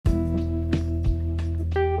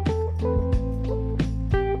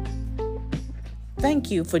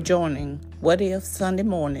Thank you for joining What If Sunday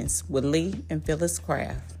Mornings with Lee and Phyllis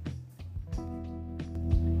Craft.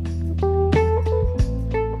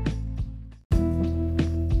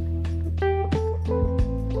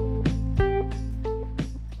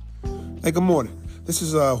 Hey, good morning. This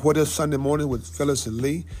is What If Sunday Morning with Phyllis and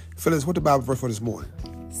Lee. Phyllis, what the Bible verse for this morning?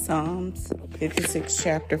 Psalms 56,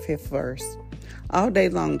 chapter 5th verse. All day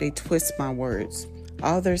long they twist my words.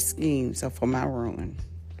 All their schemes are for my ruin.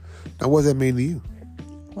 Now, what does that mean to you?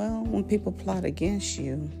 Well, when people plot against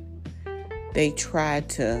you, they try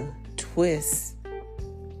to twist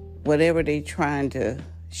whatever they trying to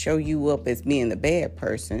show you up as being the bad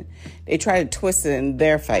person. They try to twist it in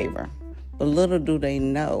their favor. But little do they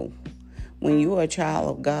know, when you are a child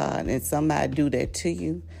of God and somebody do that to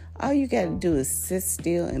you, all you got to do is sit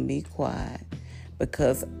still and be quiet.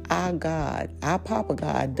 Because our God, our Papa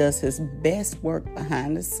God, does his best work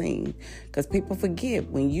behind the scene. Because people forget,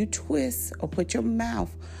 when you twist or put your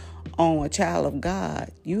mouth on a child of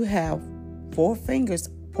God, you have 4 fingers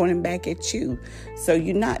pointing back at you. So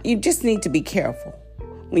you just need to be careful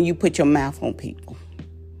when you put your mouth on people.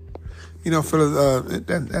 You know, Phyllis,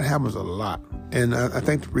 that happens a lot. And I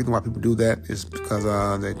think the reason why people do that is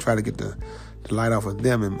because they try to get the light off of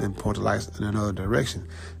them and point the light in another direction.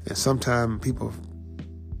 And sometimes people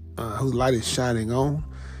whose light is shining on,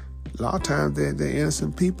 a lot of times they're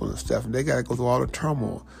innocent people and stuff, and they got to go through all the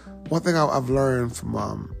turmoil. One thing I've learned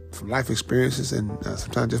from life experiences and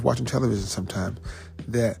sometimes just watching television sometimes,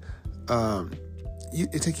 that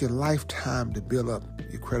it takes you a lifetime to build up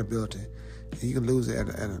your credibility. And you can lose it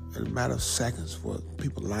at a matter of seconds for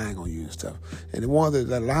people lying on you and stuff. And the ones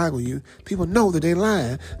that are lying on you, people know that they're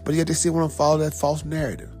lying, but yet they still want to follow that false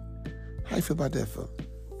narrative. How you feel about that, Phil?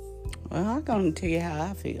 Well, I'm going to tell you how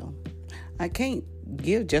I feel. I can't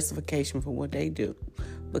give justification for what they do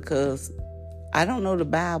because I don't know the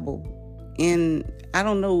Bible. I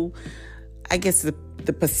don't know, I guess, the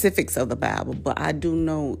specifics of the Bible, but I do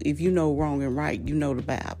know if you know wrong and right, you know the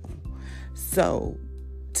Bible. So,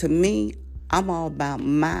 to me, I'm all about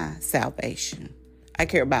my salvation. I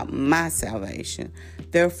care about my salvation.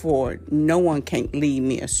 Therefore, no one can lead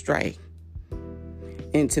me astray.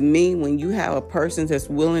 And to me, when you have a person that's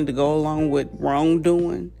willing to go along with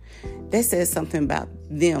wrongdoing, that says something about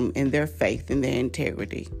them and their faith and their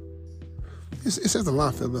integrity. It says a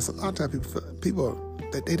lot, Phil, but a lot of times people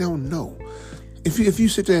that they don't know. If you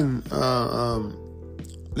sit there and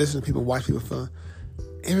listen to people, watch people, Phil,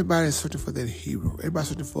 everybody's searching for that hero. Everybody's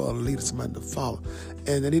searching for a leader, somebody to follow.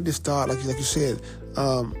 And they need to start, like you said,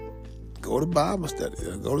 go to Bible study,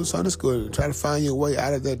 go to Sunday school, and try to find your way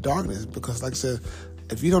out of that darkness. Because, like I said,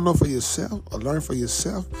 if you don't know for yourself or learn for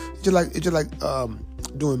yourself, it's just like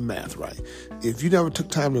doing math, right? If you never took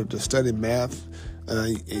time to study math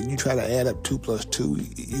and you try to add up 2 plus 2,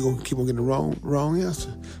 you're going to keep on getting the wrong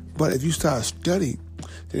answer. But if you start studying,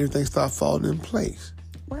 then everything starts falling in place.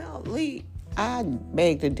 Well, Lee, I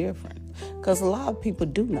beg to differ, because a lot of people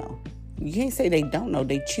do know. You can't say they don't know.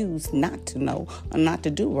 They choose not to know or not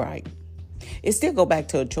to do right. It still go back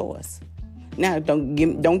to a choice. Now, don't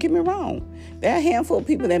get me wrong. There are a handful of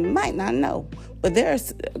people that might not know, but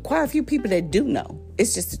there's quite a few people that do know.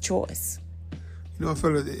 It's just a choice. You know,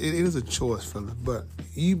 fella, it is a choice, fella. But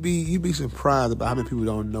you be surprised about how many people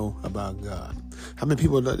don't know about God. How many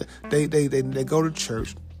people they go to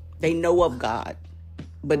church. They know of God,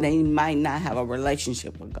 but they might not have a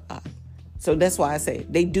relationship with God. So that's why I say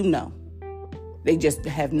they do know. They just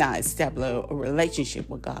have not established a relationship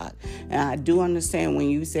with God. And I do understand when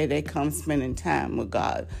you say they come spending time with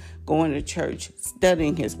God, going to church,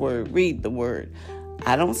 studying his word, read the word.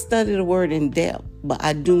 I don't study the word in depth, but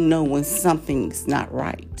I do know when something's not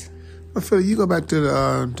right. Well, Phil, you go back to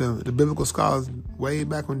the biblical scholars way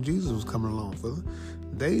back when Jesus was coming along, Phil.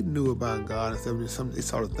 They knew about God and they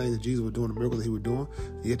saw the things that Jesus was doing, the miracles that he was doing,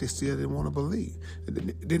 yet they still didn't want to believe.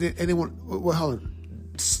 They didn't want.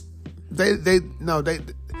 They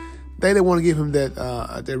didn't want to give him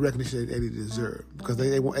that recognition that he deserved, because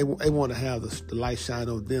they want to have the light shine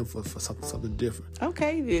on them for something different.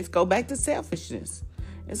 Okay, let's go back to selfishness.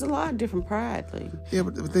 It's a lot of different pride, Lee. Yeah,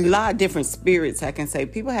 but the thing a lot of different spirits, I can say.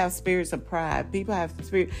 People have spirits of pride. People have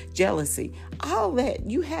jealousy. All that,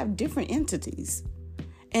 you have different entities.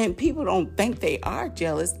 And people don't think they are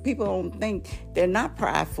jealous. People don't think they're not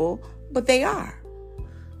prideful, but they are.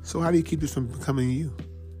 So how do you keep this from becoming you?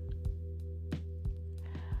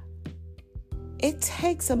 It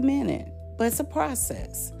takes a minute, but it's a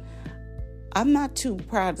process. I'm not too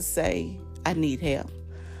proud to say I need help.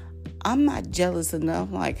 I'm not jealous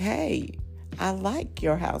enough, like, hey, I like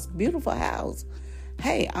your house, beautiful house.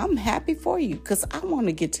 Hey, I'm happy for you because I want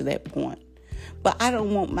to get to that point. But I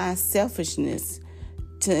don't want my selfishness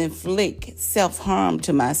to inflict self-harm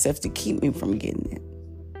to myself to keep me from getting it.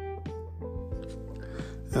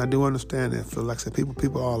 And I do understand that. Like I said,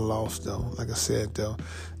 people are lost though. Like I said though,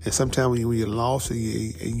 and sometimes when you're lost and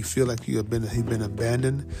you feel like you've been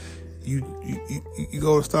abandoned, you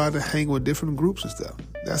go to start to hang with different groups and stuff.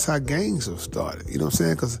 That's how gangs have started. You know what I'm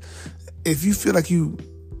saying? Because if you feel like you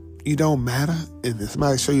don't matter, and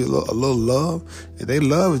somebody show you a little love, and they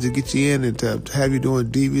love is to get you in and to have you doing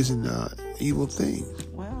devious and evil things.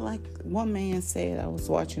 Well, like one man said, I was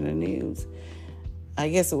watching the news. I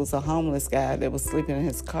guess it was a homeless guy that was sleeping in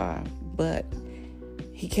his car, but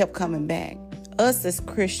he kept coming back. Us as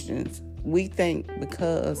Christians, we think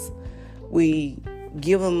because we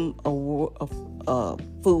give them a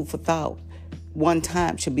food for thought one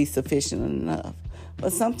time should be sufficient enough.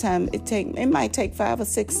 But sometimes it might take 5 or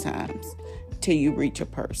 6 times till you reach a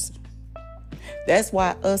person. That's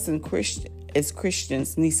why us as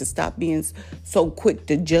Christians need to stop being so quick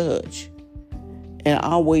to judge and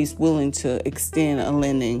always willing to extend a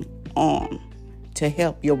lending arm to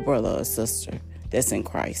help your brother or sister that's in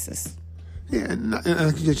crisis. Yeah, and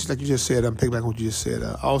like you just said, I'm picking back what you just said.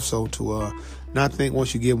 Also, to not think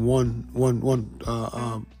once you give one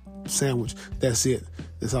sandwich, that's it.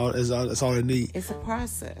 That's all they need. It's a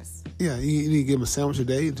process. Yeah, you need to give them a sandwich a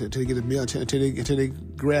day until they get a meal, until they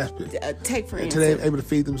grasp it. Take for instance, until they're able to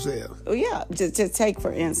feed themselves. Oh yeah, just take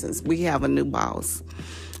for instance, we have a new boss,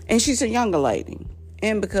 and she's a younger lady,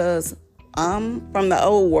 and because I'm from the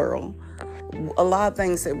old world, a lot of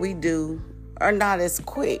things that we do are not as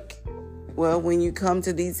quick. Well, when you come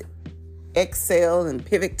to these Excel and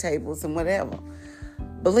pivot tables and whatever,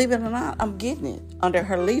 believe it or not, I'm getting it under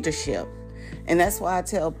her leadership. And that's why I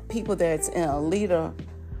tell people that's in a leader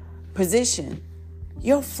position,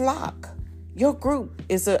 your flock, your group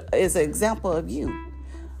is an example of you.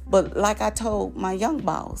 But like I told my young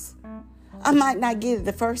boss, I might not get it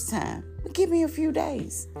the first time, but give me a few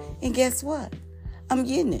days. And guess what? I'm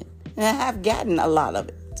getting it. And I have gotten a lot of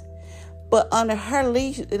it. But under her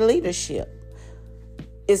leadership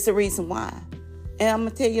is the reason why. And I'm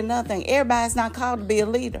going to tell you another thing. Everybody's not called to be a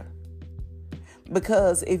leader.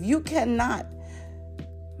 Because if you cannot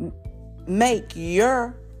make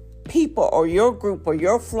your people or your group or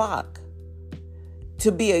your flock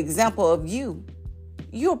to be an example of you,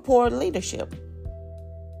 you're poor leadership.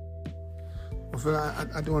 Well, Phil,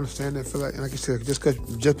 I do understand that. Phil, like you said, just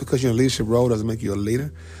because you're in a leadership role doesn't make you a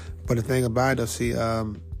leader. But the thing about it, see,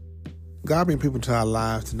 God brings people into our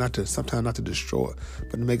lives sometimes not to destroy it,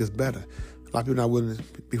 but to make us better. A lot of people are not willing to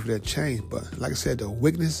be for that change. But like I said, the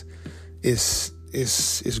weakness is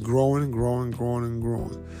growing and growing and growing and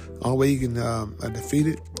growing. The only way you can defeat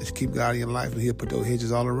it is keep God in your life, and He'll put those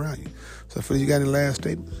hedges all around you. So, Phil, you got any last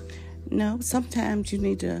statements? No, sometimes you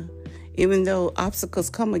need to, even though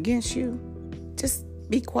obstacles come against you, just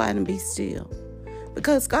be quiet and be still.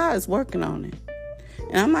 Because God is working on it.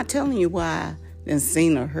 And I'm not telling you what I've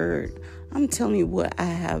seen or heard. I'm telling you what I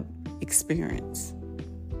have experienced.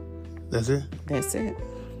 That's it? That's it.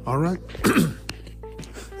 All right.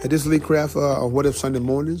 This is Lee Craft on What If Sunday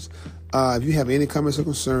Mornings. If you have any comments or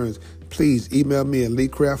concerns, please email me at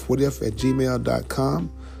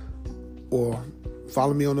leecraftwhatif@gmail.com or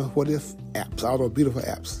follow me on the What If apps, all those beautiful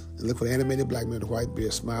apps. And look for the animated black man with a white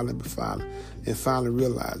beard, smiling, but filing, and finally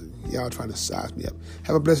realizing y'all trying to size me up.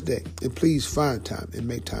 Have a blessed day, and please find time and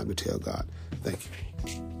make time to tell God. Thank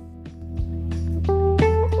you.